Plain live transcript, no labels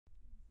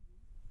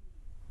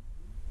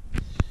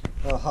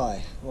Oh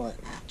hi, right,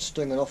 just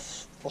doing an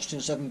Austin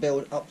 7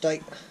 build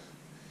update.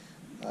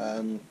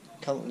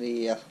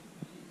 Currently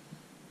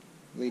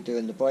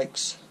redoing the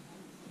brakes.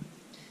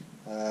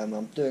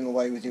 I'm doing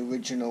away with the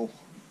original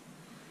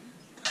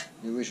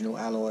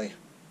alloy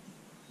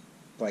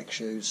brake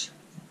shoes.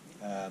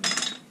 And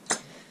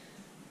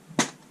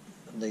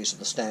these are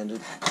the standard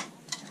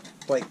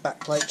brake back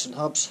plates and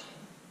hubs.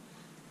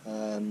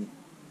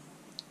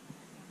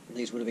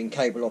 These would have been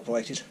cable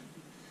operated.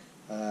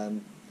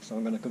 So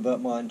I'm going to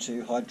convert mine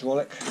to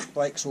hydraulic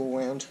brakes all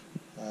round.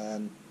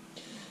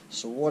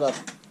 So what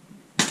I've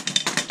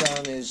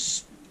done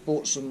is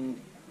bought some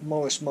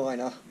Morris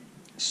Minor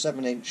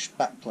 7-inch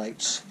back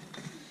plates.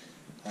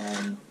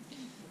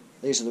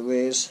 These are the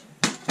rears,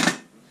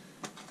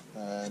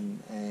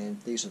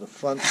 and these are the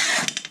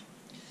fronts.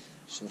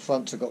 So the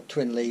fronts have got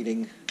twin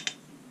leading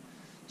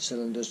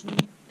cylinders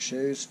and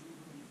shoes,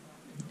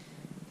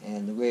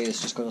 and the rear's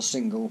just got a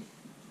single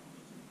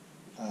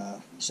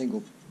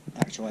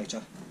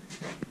actuator.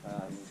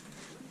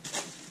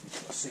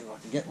 Let's see if I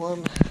can get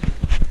one.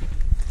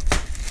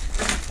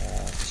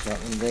 Just like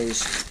one of these.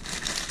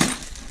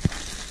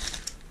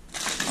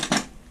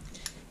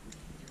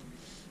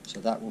 So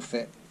that will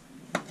fit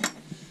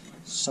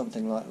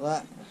something like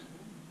that.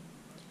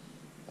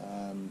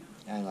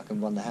 And I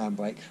can run the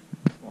handbrake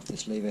off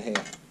this lever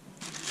here.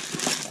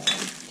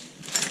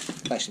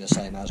 Basically the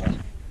same as a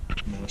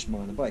Morris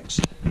Minor brakes.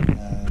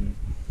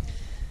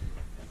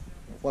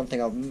 One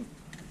thing I've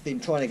been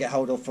trying to get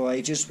hold of for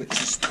ages, which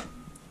is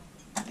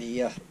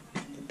the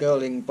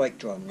Girling brake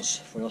drums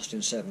for an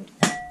Austin 7.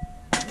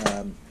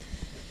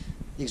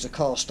 These are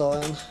cast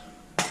iron,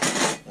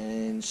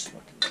 and I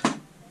can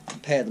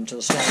compare them to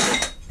the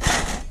standard.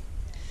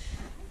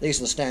 These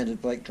are the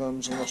standard brake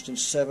drums on Austin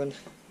 7.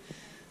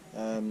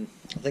 I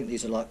think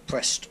these are like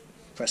pressed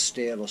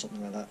steel or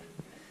something like that.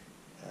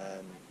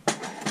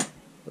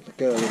 But the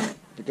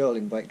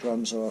Girling brake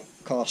drums are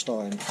cast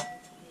iron,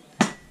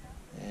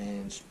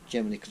 and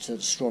generally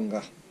considered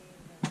stronger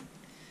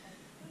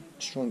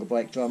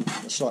brake drum.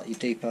 They're slightly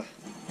deeper,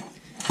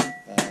 but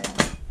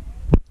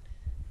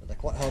they're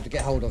quite hard to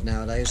get hold of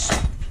nowadays.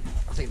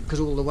 I think because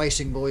all the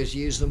racing boys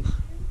use them,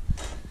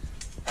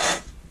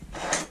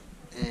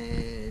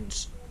 and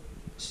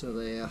so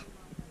they're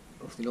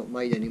obviously not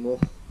made anymore.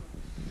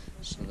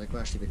 So they're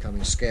gradually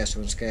becoming scarcer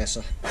and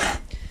scarcer.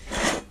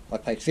 I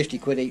paid 50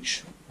 quid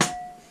each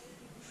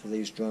for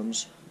these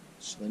drums,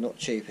 so they're not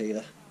cheap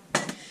either.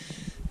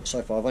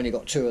 So far I've only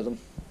got 2 of them,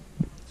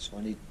 so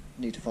I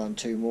need to find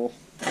 2 more.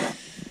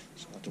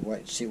 So I have to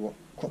wait to see what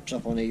crops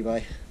up on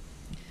eBay.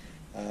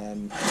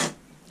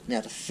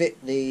 Now to fit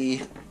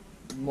the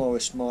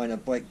Morris Minor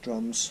brake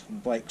drums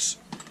and brakes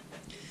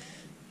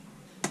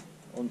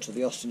onto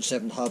the Austin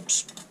 7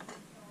 hubs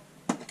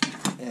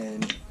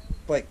and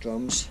brake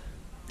drums,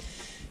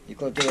 you've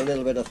got to do a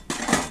little bit of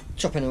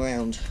chopping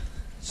around.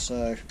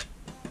 So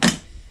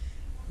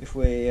if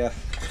we have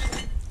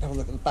a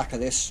look at the back of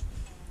this,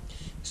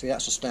 see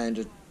that's a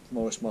standard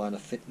Morris Minor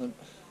fitment.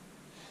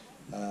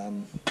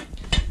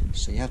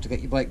 So you have to get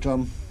your brake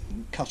drum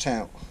cut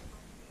out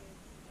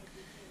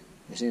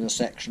this inner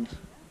section,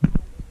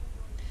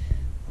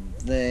 and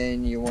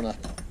then you want to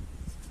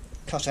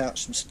cut out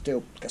some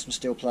steel, get some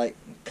steel plate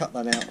and cut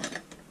that out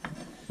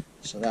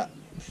so that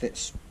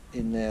fits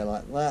in there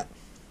like that.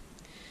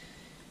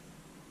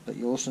 But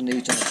you also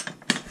need to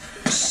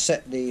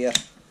set the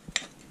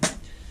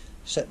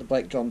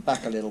brake drum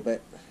back a little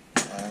bit,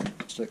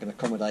 so it can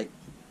accommodate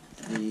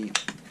the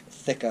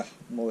thicker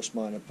Morris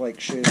Minor brake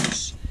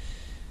shoes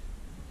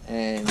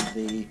and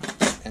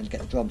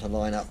get the drum to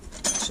line up.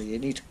 So you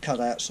need to cut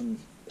out some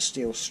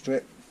steel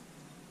strip.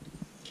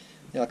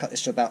 I cut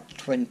this to about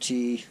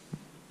 22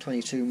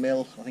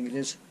 mil, I think it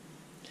is,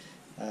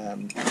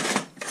 and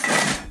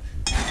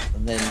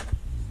then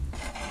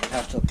you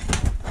have to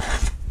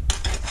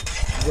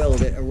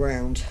weld it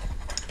around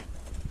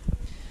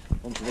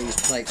onto these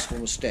plates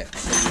from the steps.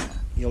 So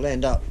you'll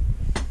end up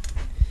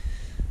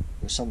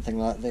with something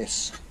like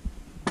this.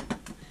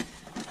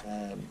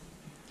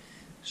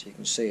 So you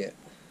can see it.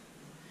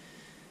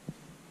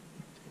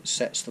 It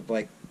sets the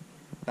brake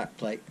back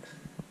plate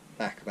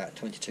back about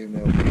 22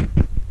 mil. You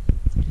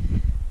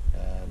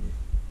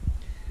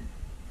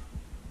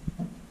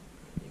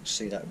can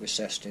see that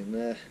recessed in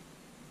there.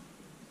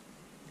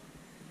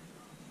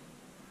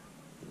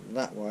 And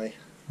that way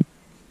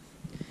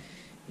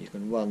you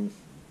can run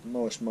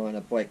Morris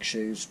Minor brake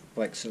shoes,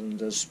 brake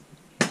cylinders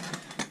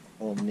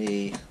on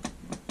the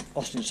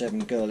Austin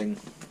 7 Girling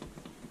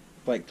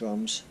brake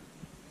drums,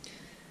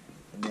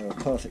 and they're a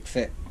perfect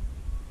fit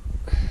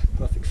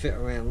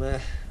around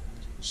there.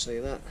 You can see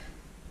that.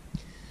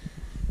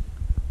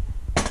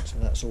 So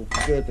that's all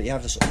good, but you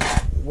have to sort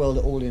of weld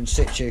it all in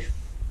situ.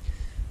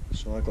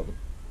 So I got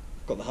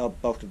the hub,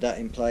 bolted that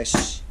in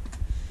place,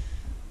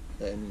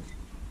 then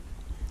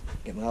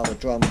get my other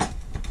drum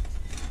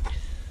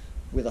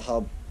with a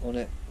hub on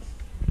it,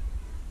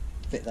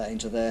 fit that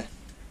into there,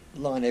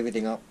 line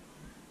everything up,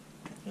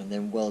 and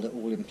then weld it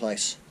all in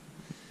place.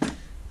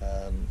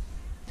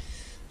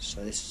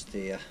 So this is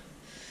the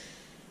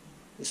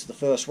This is the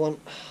first one.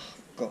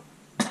 Got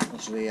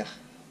obviously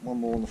one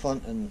more on the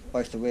front and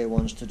both the rear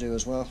ones to do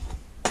as well.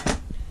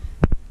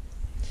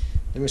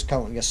 There is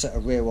currently a set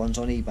of rear ones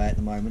on eBay at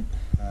the moment.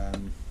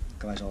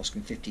 Guys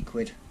asking 50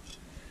 quid,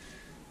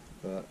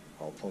 but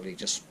I'll probably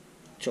just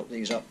chop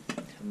these up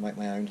and make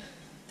my own.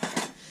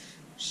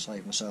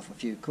 Save myself a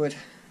few quid.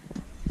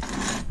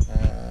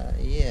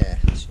 Yeah,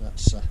 so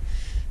that's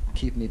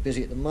keeping me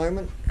busy at the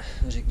moment.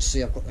 As you can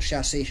see, I've got the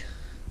chassis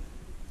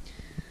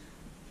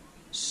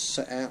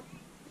set out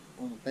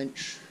on the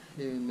bench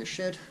here in my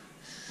shed.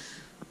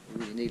 I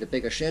really need a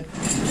bigger shed.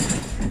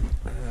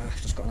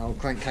 I've just got an old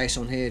crankcase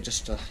on here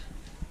just to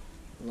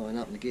line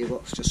up in the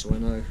gearbox, just so I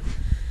know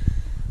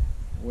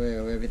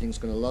where everything's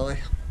going to lie.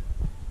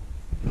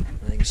 And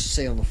you can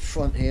see on the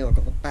front here I've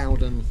got the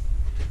Bowden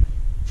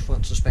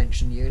front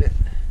suspension unit.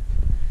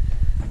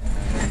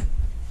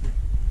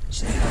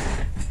 So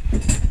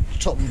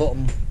top and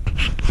bottom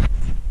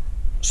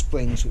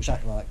springs which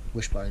act like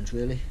wishbones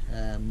really.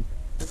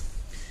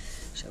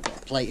 So I've got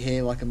a plate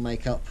here I can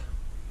make up.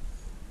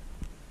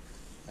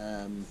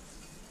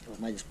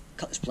 I've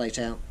cut this plate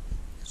out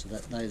so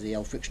that those are the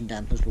old friction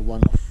dampers. Will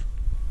one off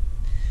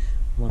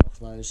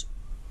those.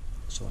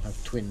 So I'll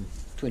have twin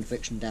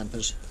friction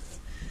dampers.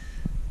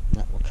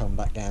 That will come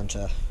back down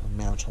to a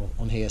mount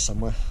on here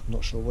somewhere. I'm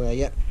not sure where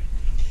yet.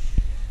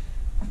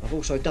 I've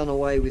also done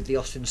away with the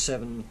Austin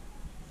 7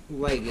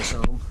 radius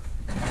arm.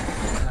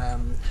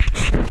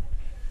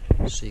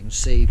 So you can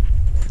see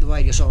the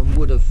radius arm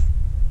would have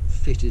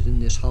fitted in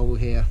this hole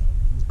here,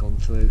 gone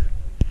through,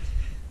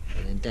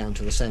 and then down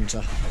to the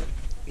centre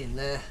in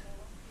there.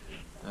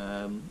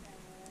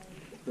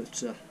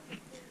 But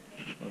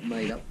I've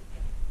made up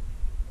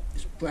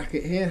this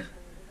bracket here.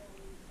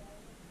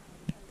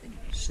 You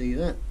can see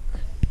that.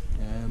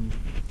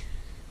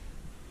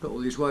 Got all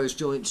these rose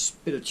joints,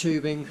 bit of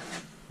tubing,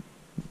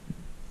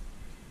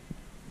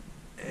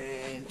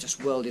 and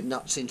just welded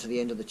nuts into the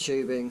end of the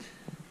tubing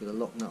with a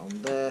lock nut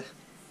on there.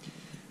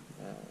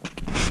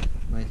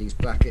 Made these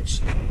brackets,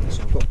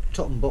 so I've got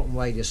top and bottom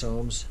radius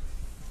arms.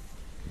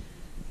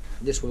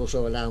 This will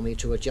also allow me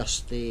to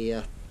adjust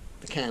the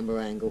camber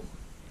angle.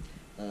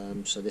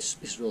 So this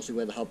is also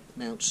where the hub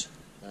mounts,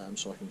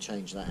 so I can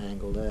change that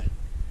angle there.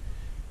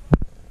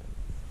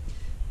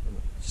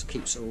 Just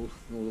keeps all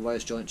the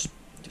rose joints,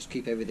 just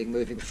keep everything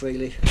moving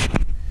freely.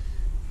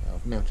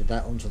 I've mounted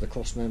that onto the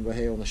cross member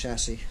here on the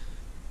chassis.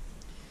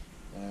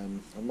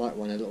 I might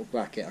want a little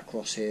bracket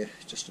across here,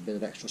 just a bit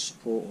of extra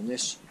support on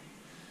this.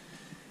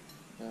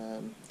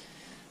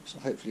 So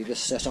hopefully this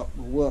setup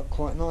will work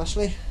quite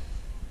nicely.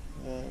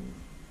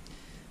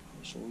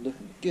 It's all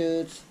looking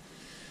good.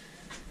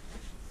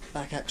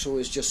 Back axle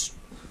is just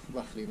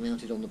roughly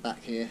mounted on the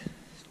back here.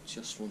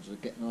 Just wanted to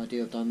get an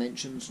idea of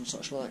dimensions and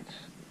such like.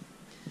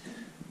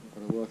 I've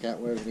got to work out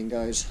where everything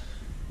goes.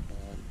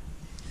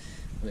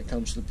 When it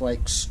comes to the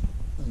brakes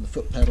and the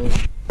foot pedal,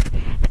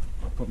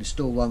 I'll probably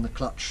still run the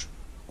clutch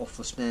off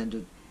the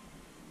standard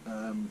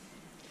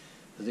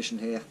position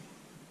here,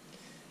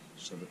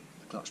 so that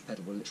the clutch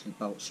pedal will literally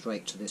bolt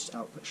straight to this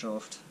output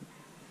shaft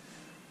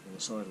on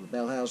the side of the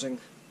bell housing.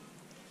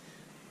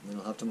 And then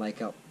I'll have to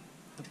make up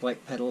the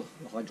brake pedal,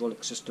 the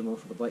hydraulic system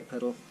for the brake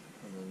pedal,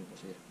 and then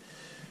the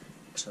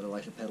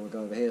accelerator pedal will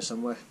go over here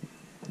somewhere.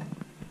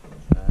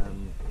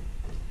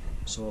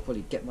 So I'll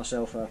probably get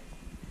myself a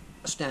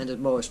standard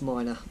Morris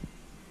Minor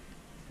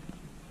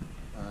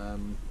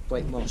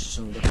brake master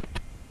cylinder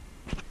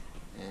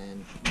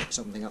and make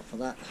something up for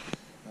that.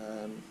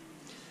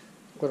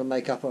 I've got to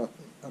make up a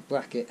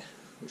bracket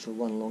which will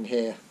run along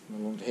here and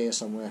along to here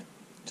somewhere,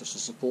 just to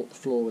support the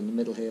floor in the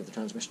middle here of the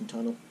transmission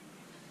tunnel.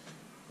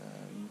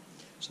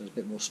 So there's a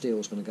bit more steel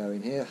is going to go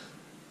in here.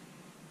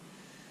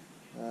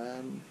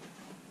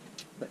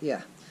 But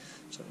yeah,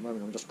 so at the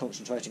moment I'm just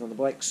concentrating on the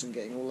brakes and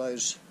getting all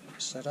those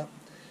set up.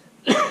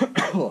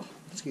 Oh,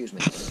 excuse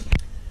me.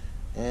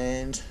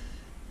 And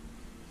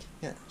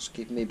yeah, it's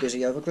keeping me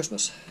busy over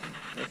Christmas.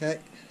 Okay,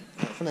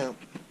 bye for now.